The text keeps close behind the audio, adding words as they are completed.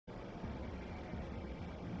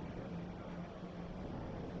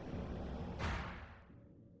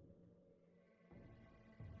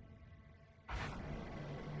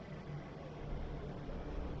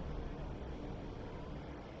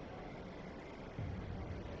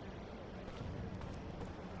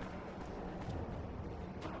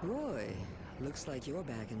Roy, looks like you're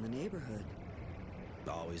back in the neighborhood.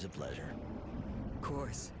 Always a pleasure. Of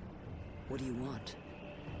course. What do you want?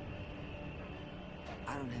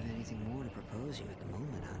 I don't have anything more to propose you at the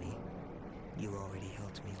moment, honey. You already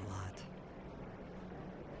helped me a lot.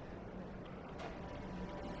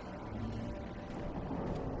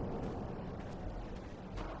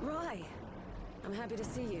 Roy! I'm happy to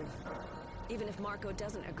see you. Even if Marco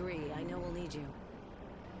doesn't agree, I know we'll need you.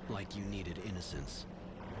 Like you needed innocence.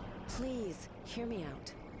 Please, hear me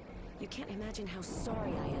out. You can't imagine how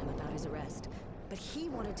sorry I am about his arrest, but he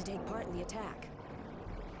wanted to take part in the attack.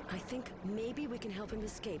 I think maybe we can help him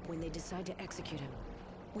escape when they decide to execute him.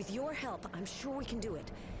 With your help, I'm sure we can do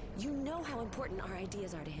it. You know how important our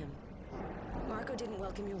ideas are to him. Marco didn't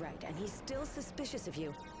welcome you right, and he's still suspicious of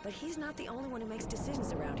you, but he's not the only one who makes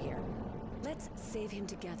decisions around here. Let's save him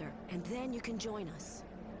together, and then you can join us.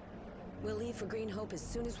 We'll leave for Green Hope as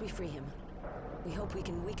soon as we free him. We hope we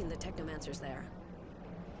can weaken the technomancers there.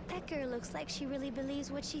 That girl looks like she really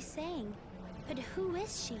believes what she's saying. But who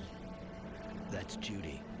is she? That's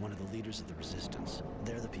Judy, one of the leaders of the Resistance.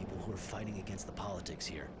 They're the people who are fighting against the politics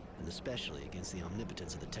here, and especially against the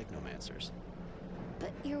omnipotence of the technomancers.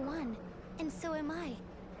 But you're one, and so am I.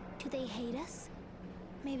 Do they hate us?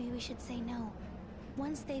 Maybe we should say no.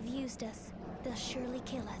 Once they've used us, they'll surely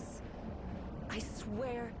kill us. I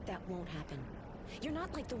swear that won't happen. You're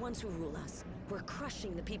not like the ones who rule us. We're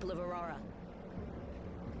crushing the people of Aurora.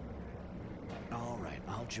 All right,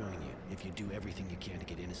 I'll join you if you do everything you can to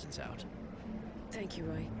get Innocence out. Thank you,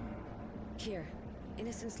 Roy. Here,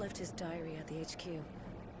 Innocence left his diary at the HQ.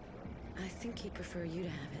 I think he'd prefer you to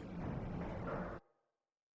have it.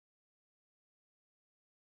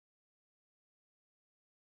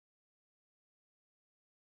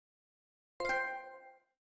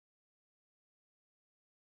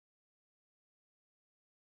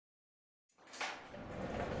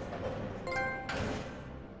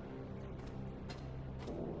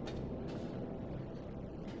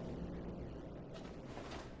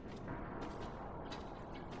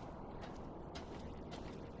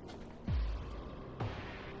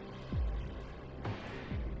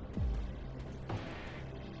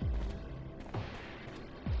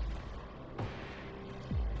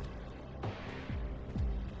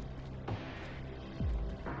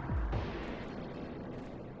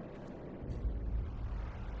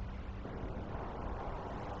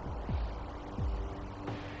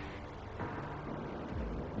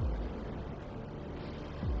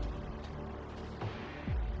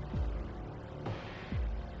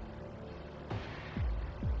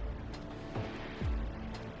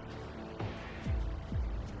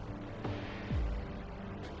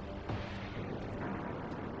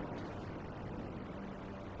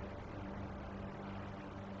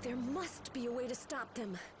 There must be a way to stop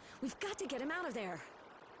them. We've got to get him out of there.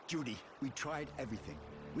 Judy, we tried everything.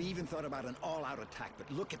 We even thought about an all-out attack,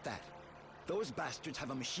 but look at that. Those bastards have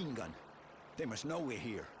a machine gun. They must know we're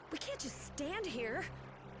here. We can't just stand here.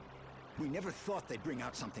 We never thought they'd bring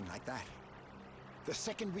out something like that. The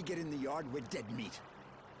second we get in the yard, we're dead meat.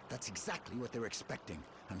 That's exactly what they're expecting.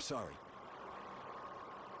 I'm sorry.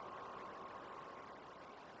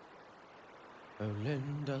 Oh,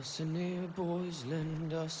 lend us an ear, boys,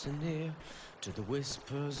 lend us an ear to the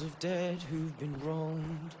whispers of dead who've been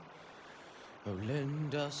wronged. Oh,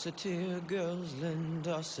 lend us a tear, girls, lend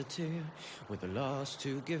us a tear. We're the last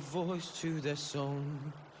to give voice to their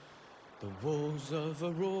song. The walls of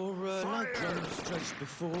Aurora, like drums stretched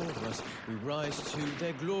before us, we rise to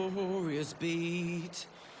their glorious beat.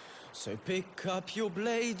 So pick up your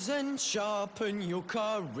blades and sharpen your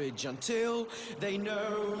courage until they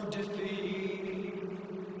know defeat.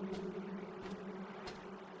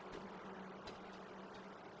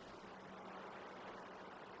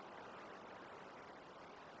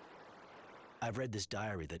 I've read this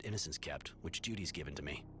diary that Innocence kept, which Judy's given to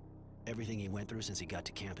me. Everything he went through since he got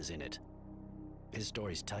to camp is in it. His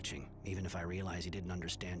story's touching, even if I realize he didn't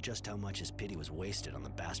understand just how much his pity was wasted on the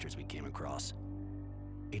bastards we came across.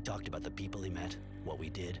 He talked about the people he met, what we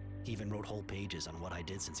did. He even wrote whole pages on what I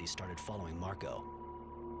did since he started following Marco.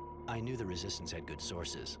 I knew the Resistance had good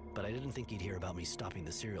sources, but I didn't think he'd hear about me stopping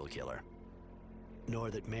the serial killer.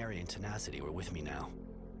 Nor that Mary and Tenacity were with me now.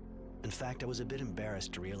 In fact, I was a bit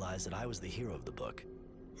embarrassed to realize that I was the hero of the book.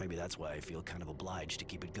 Maybe that's why I feel kind of obliged to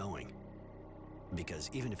keep it going. Because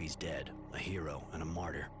even if he's dead, a hero and a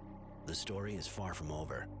martyr, the story is far from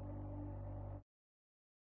over.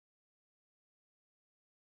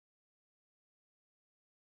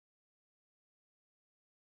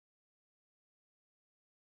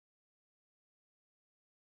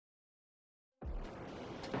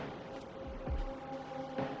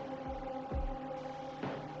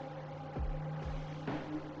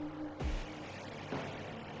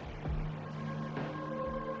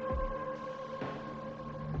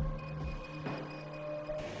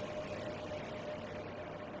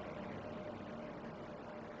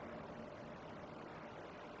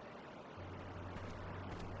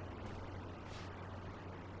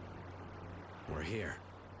 Or here,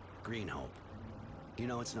 Greenhope. You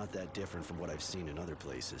know, it's not that different from what I've seen in other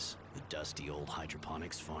places. The dusty old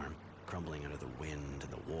hydroponics farm, crumbling under the wind and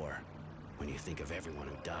the war. When you think of everyone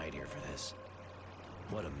who died here for this.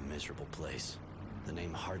 What a miserable place. The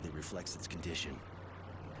name hardly reflects its condition.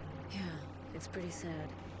 Yeah, it's pretty sad.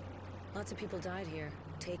 Lots of people died here,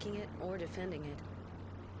 taking it or defending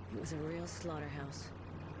it. It was a real slaughterhouse.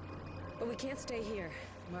 But we can't stay here.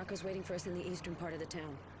 Marco's waiting for us in the eastern part of the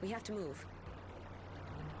town. We have to move.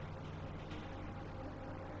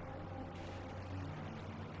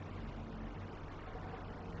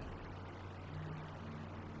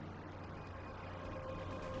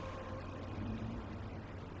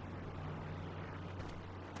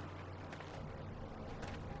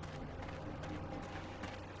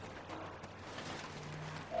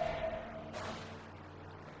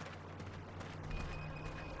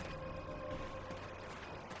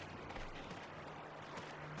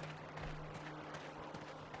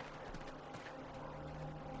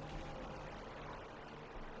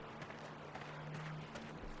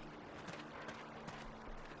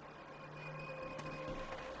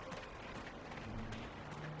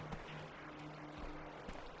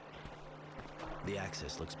 The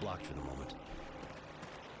access looks blocked for the moment.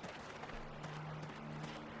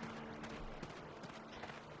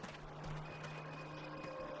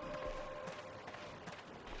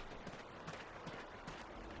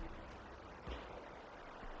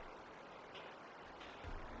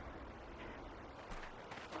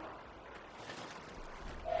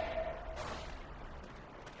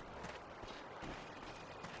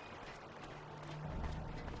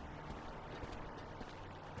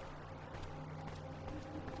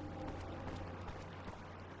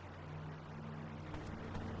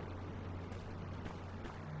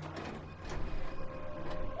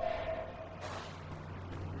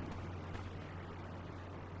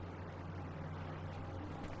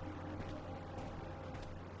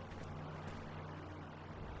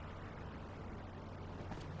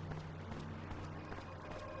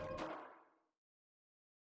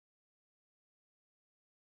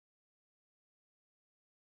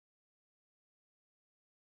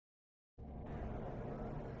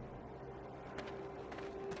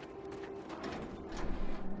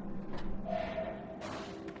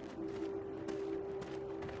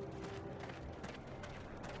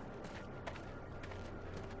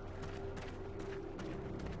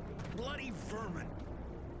 Bloody vermin!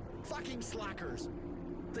 Fucking slackers!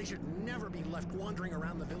 They should never be left wandering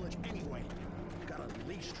around the village anyway. Gotta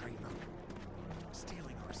leash train them.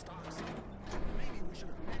 Stealing our stocks. Maybe we should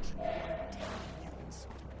have mentioned we wanted damn mutants.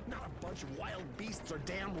 Not a bunch of wild beasts or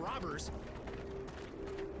damn robbers.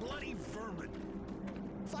 Bloody vermin!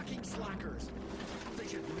 Fucking slackers! They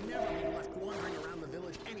should never be left wandering around the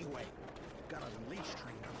village anyway. Gotta leash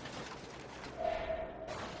train them.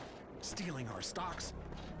 Stealing our stocks.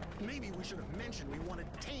 Maybe we should have mentioned we wanted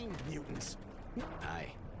tamed mutants.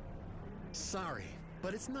 Aye. Sorry,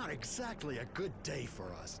 but it's not exactly a good day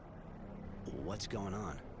for us. What's going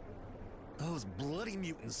on? Those bloody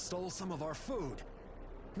mutants stole some of our food.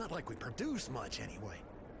 Not like we produce much anyway.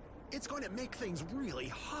 It's going to make things really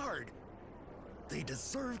hard. They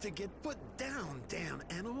deserve to get put down, damn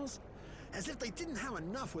animals. As if they didn't have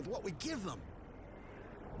enough with what we give them.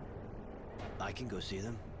 I can go see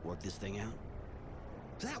them, work this thing out.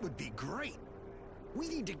 That would be great. We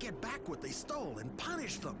need to get back what they stole and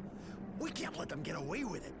punish them. We can't let them get away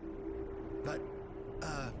with it. But,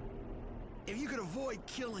 if you could avoid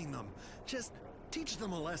killing them, just teach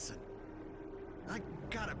them a lesson. I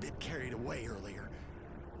got a bit carried away earlier,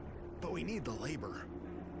 but we need the labor.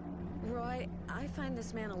 Roy, I find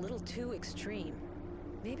this man a little too extreme.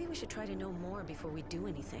 Maybe we should try to know more before we do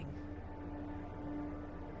anything.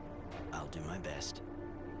 I'll do my best.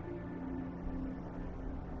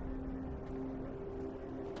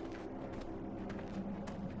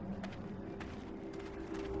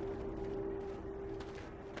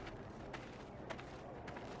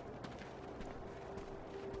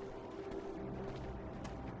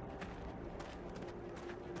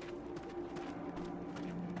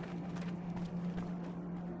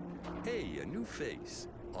 Hey, a new face.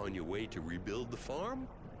 On your way to rebuild the farm?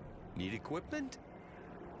 Need equipment?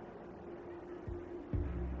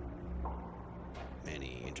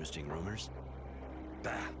 Any interesting rumors?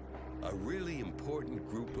 Bah! A really important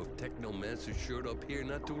group of technomancers showed up here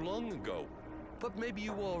not too long ago. But maybe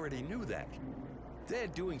you already knew that. They're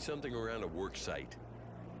doing something around a work site.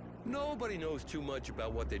 Nobody knows too much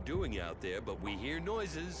about what they're doing out there, but we hear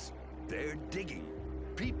noises. They're digging.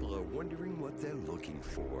 People are wondering what they're looking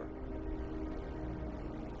for.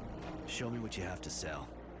 Show me what you have to sell.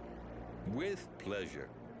 With pleasure.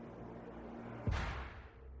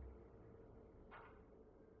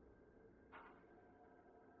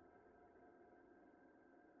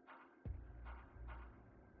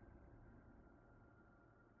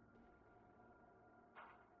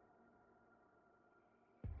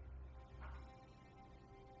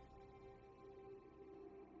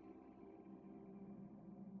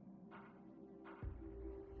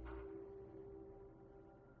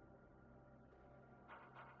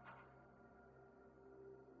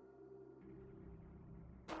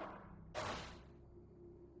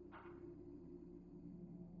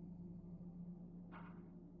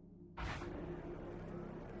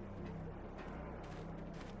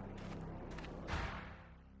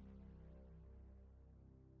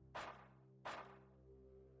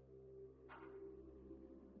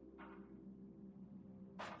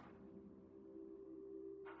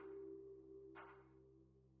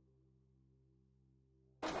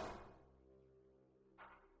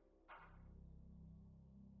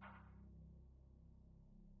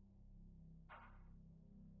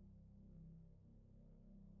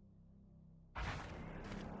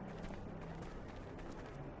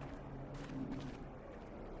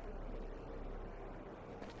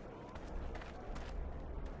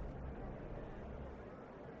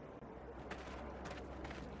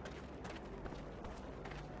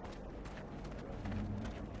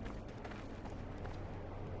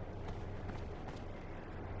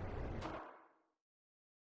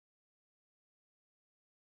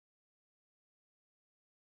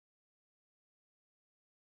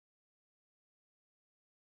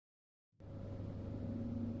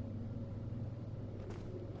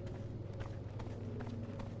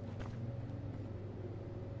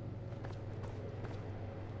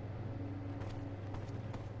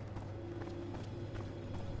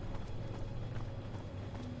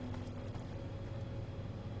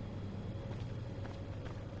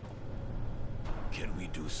 Can we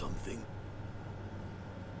do something?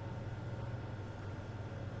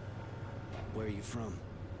 Where are you from?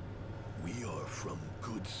 We are from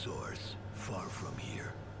Good Source, far from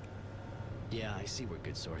here. Yeah, I see where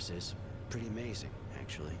Good Source is. Pretty amazing,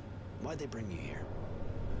 actually. Why'd they bring you here?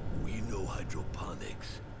 We know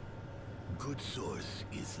hydroponics. Good Source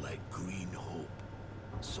is like Green Hope.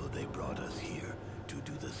 So they brought us here to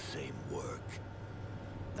do the same work.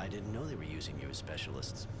 I didn't know they were using you as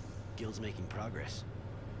specialists. Guild's making progress.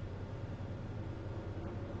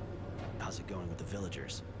 How's it going with the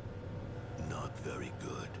villagers? Not very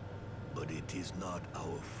good. But it is not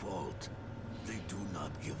our fault. They do not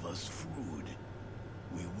give us food.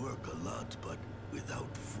 We work a lot, but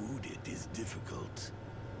without food it is difficult.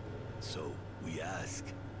 So we ask,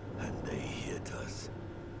 and they hit us.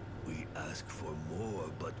 We ask for more,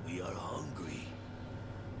 but we are hungry.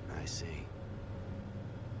 I see.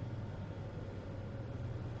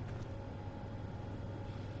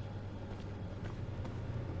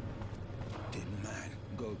 Did man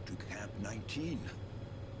go to Camp 19?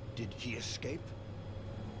 Did he escape?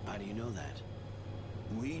 How do you know that?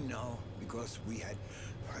 We know because we had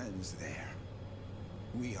friends there.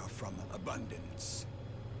 We are from Abundance.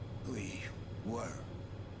 We were.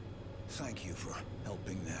 Thank you for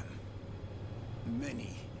helping them.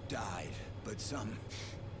 Many died, but some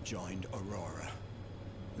joined Aurora.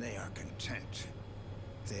 They are content.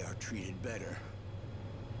 They are treated better.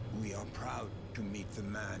 We are proud to meet the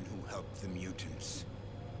man who helped the mutants.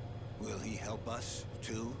 Will he help us,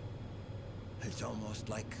 too? It's almost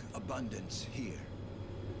like Abundance here.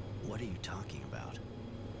 What are you talking about?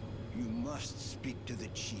 You must speak to the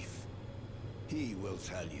chief. He will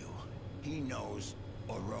tell you. He knows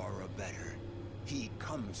Aurora better. He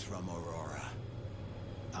comes from Aurora.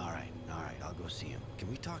 All right, I'll go see him. Can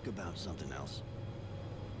we talk about something else?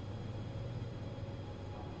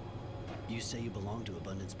 You say you belonged to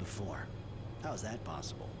Abundance before. How is that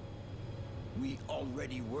possible? We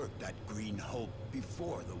already worked at Green Hope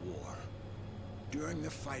before the war. During the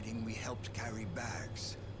fighting, we helped carry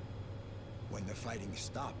bags. When the fighting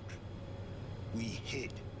stopped, we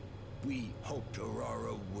hid. We hoped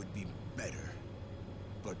Aurora would be better,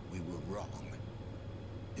 but we were wrong.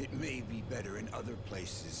 It may be better in other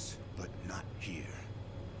places, but not here.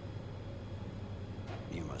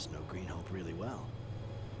 You must know Green Hope really well.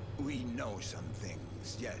 We know some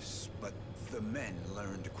things, yes, but the men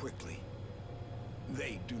learned quickly.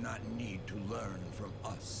 They do not need to learn from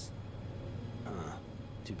us.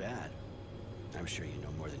 Too bad. I'm sure you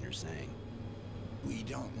know more than you're saying. We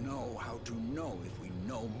don't know how to know if we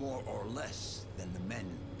know more or less than the men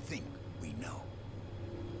think we know.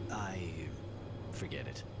 Forget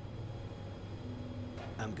it.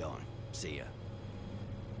 I'm going. See ya.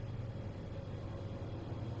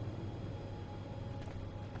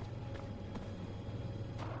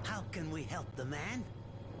 How can we help the man?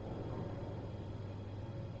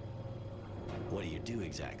 What do you do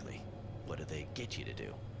exactly? What do they get you to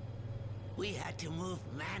do? We had to move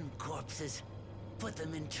man corpses, put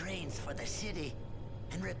them in trains for the city,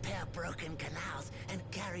 and repair broken canals, and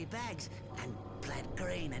carry bags, and plant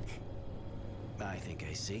grain, and... I think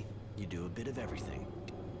I see. You do a bit of everything.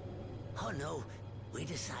 Oh no, we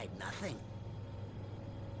decide nothing.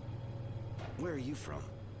 Where are you from?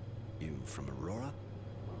 You from Aurora?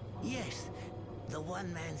 Yes, the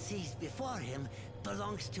one man sees before him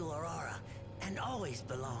belongs to Aurora, and always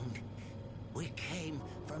belonged. We came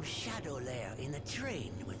from Shadow Lair in a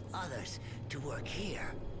train with others to work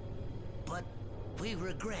here. But we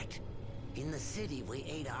regret. In the city we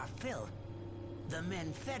ate our fill. The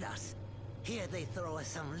men fed us. Here they throw us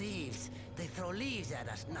some leaves. They throw leaves at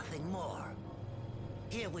us, nothing more.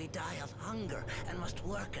 Here we die of hunger and must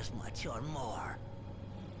work as much or more.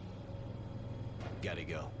 Gotta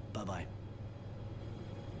go. Bye-bye.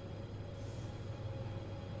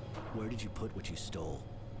 Where did you put what you stole?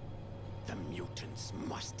 The mutants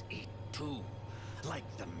must eat too, like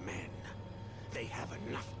the men. They have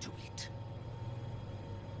enough to eat.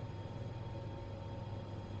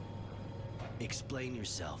 Explain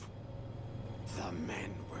yourself. The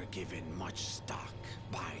men were given much stock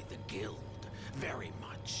by the guild, very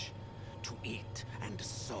much, to eat and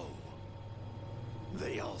sow.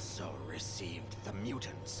 They also received the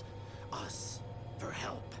mutants, us, for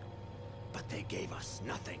help, but they gave us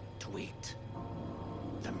nothing to eat.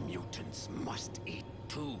 The mutants must eat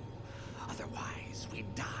too, otherwise we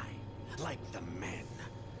die, like the men.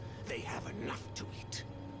 They have enough to eat.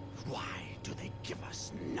 Why do they give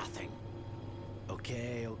us nothing?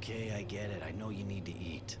 Okay, I get it. I know you need to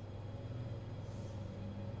eat.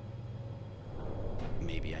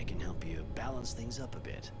 Maybe I can help you balance things up a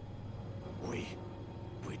bit. We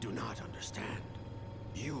do not understand.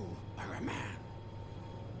 You are a man.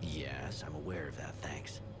 Yes, I'm aware of that,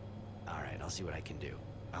 thanks. Alright, I'll see what I can do.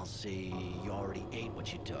 I'll see you already ate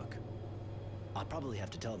what you took. I'll probably have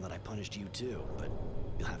to tell them that I punished you too, but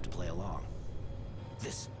you'll have to play along.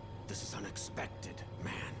 This is unexpected,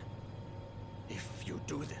 man. If you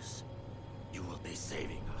do this, you will be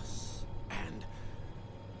saving us. And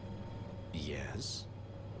Yes?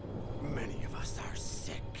 many of us are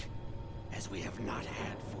sick, as we have not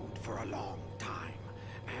had food for a long time.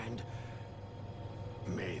 And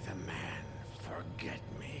may the man forget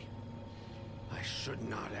me. I should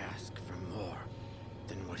not ask for more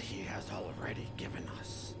than what he has already given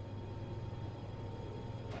us.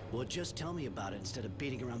 Well, just tell me about it instead of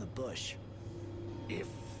beating around the bush. If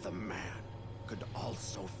the man could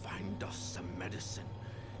also find us some medicine,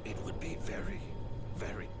 it would be very,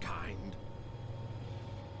 very kind.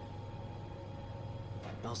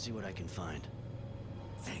 I'll see what I can find.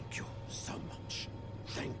 Thank you so much.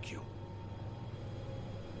 Thank you.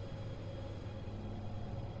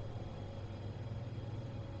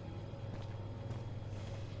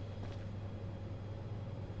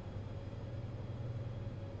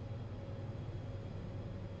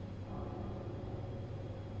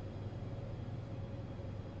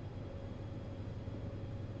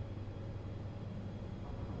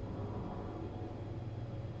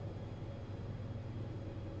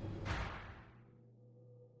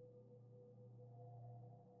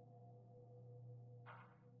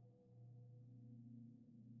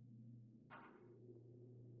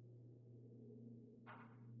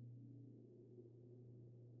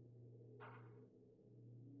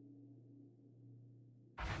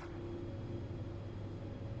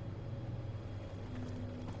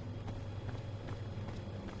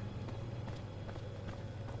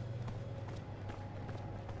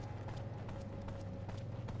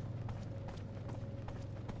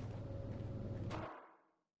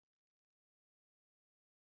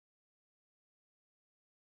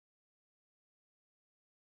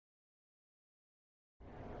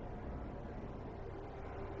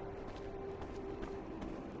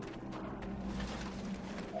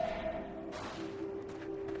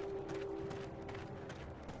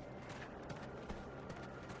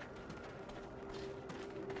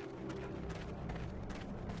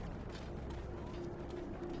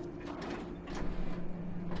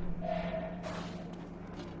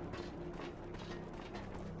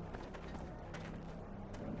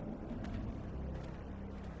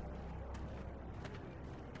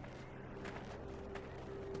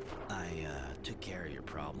 Took care of your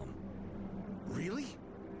problem. Really?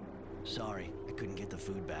 Sorry, I couldn't get the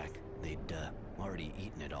food back. They'd, already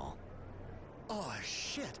eaten it all. Oh,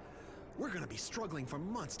 shit. We're gonna be struggling for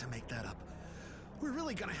months to make that up. We're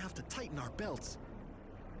really gonna have to tighten our belts.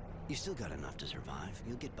 You still got enough to survive.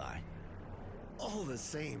 You'll get by. All the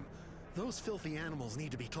same, those filthy animals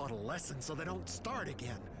need to be taught a lesson so they don't start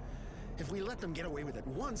again. If we let them get away with it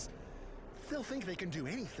once, they'll think they can do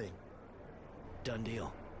anything. Done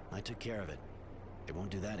deal. I took care of it. They won't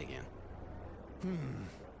do that again.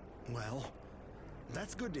 Well,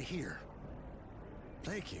 that's good to hear.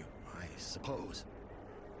 Thank you, I suppose.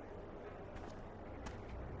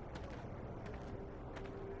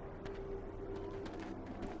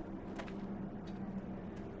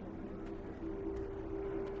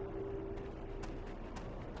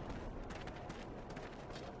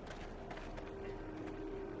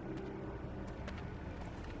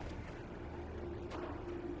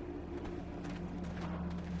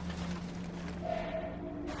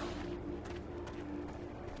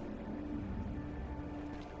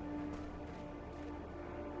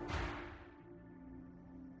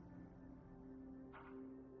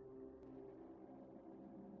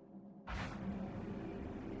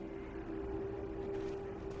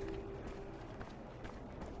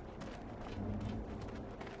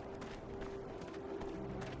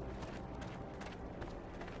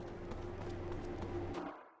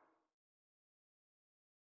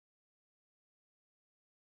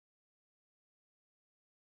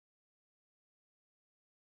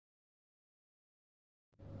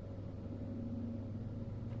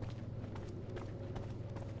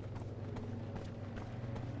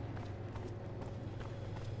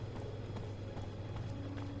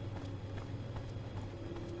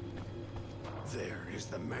 There is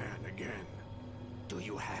the man again. Do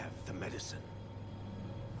you have the medicine?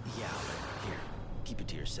 Yeah, but here, keep it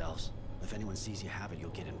to yourselves. If anyone sees you have it,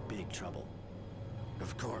 you'll get in big trouble.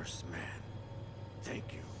 Of course, man.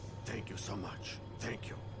 Thank you. Thank you so much. Thank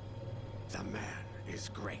you. The man is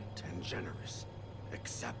great and generous.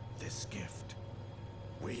 Accept this gift.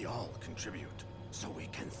 We all contribute, so we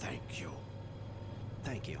can thank you.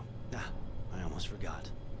 Thank you. Ah, I almost forgot.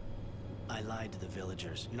 I lied to the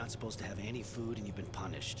villagers. You're not supposed to have any food and you've been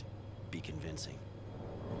punished. Be convincing.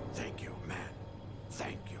 Thank you, man.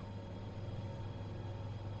 Thank you.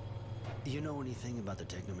 Do you know anything about the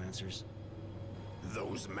Technomancers?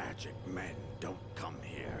 Those magic men don't come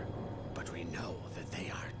here, but we know that they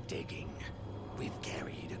are digging. We've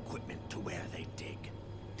carried equipment to where they dig.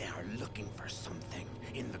 They are looking for something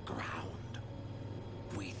in the ground.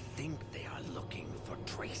 We think they are looking for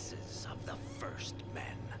traces of the first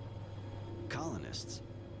men. Colonists?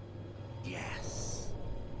 Yes.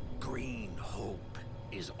 Green Hope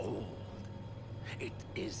is old. It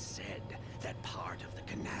is said that part of the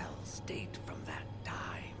canals date from that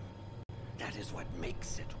time. That is what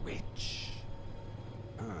makes it rich.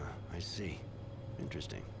 Ah, I see.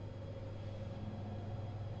 Interesting.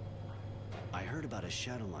 I heard about a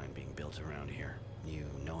shadow line being built around here. You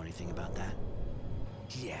know anything about that?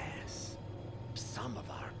 Yes. Some of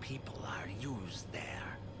our people are used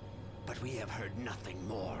there, but we have heard nothing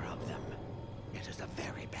more of them. It is a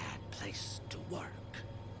very bad place to work.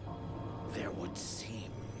 There would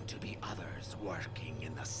seem to be others working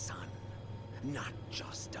in the sun. Not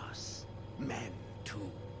just us. Men,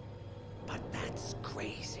 too. But that's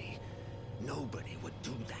crazy. Nobody would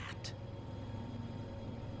do that.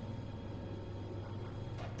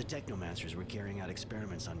 The Technomancers were carrying out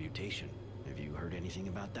experiments on mutation. Have you heard anything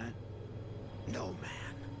about that? No,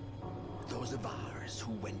 man. Those of ours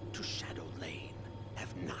who went to Shadow Lane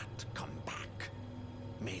have not come back.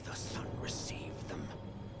 May the sun receive them,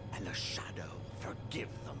 and the shadow forgive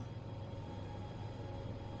them.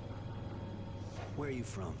 Where are you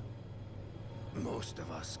from? Most of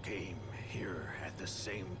us came here at the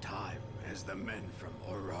same time as the men from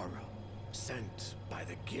Aurora, sent by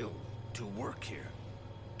the guild to work here,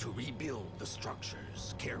 to rebuild the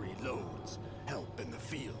structures, carry loads, help in the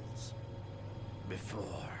fields.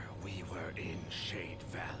 Before, we were in Shade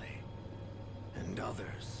Valley, and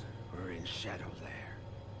others were in Shadow Lair.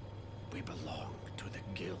 We belong to the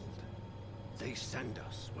guild. They send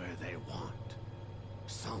us where they want.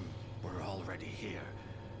 Some were already here,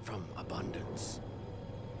 from Abundance.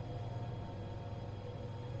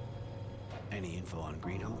 Any info on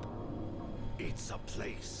Green Hope? It's a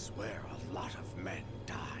place where a lot of men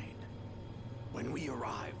died. When we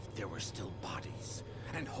arrived, there were still bodies,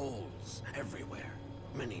 and holes everywhere.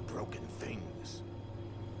 Many broken things.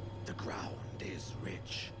 The ground is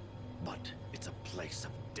rich, but it's a place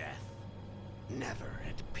of death. Never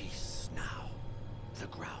at peace now. The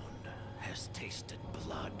ground has tasted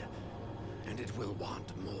blood, and it will want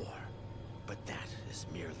more. But that is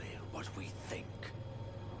merely what we think.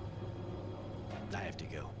 I have to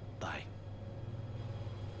go. Bye.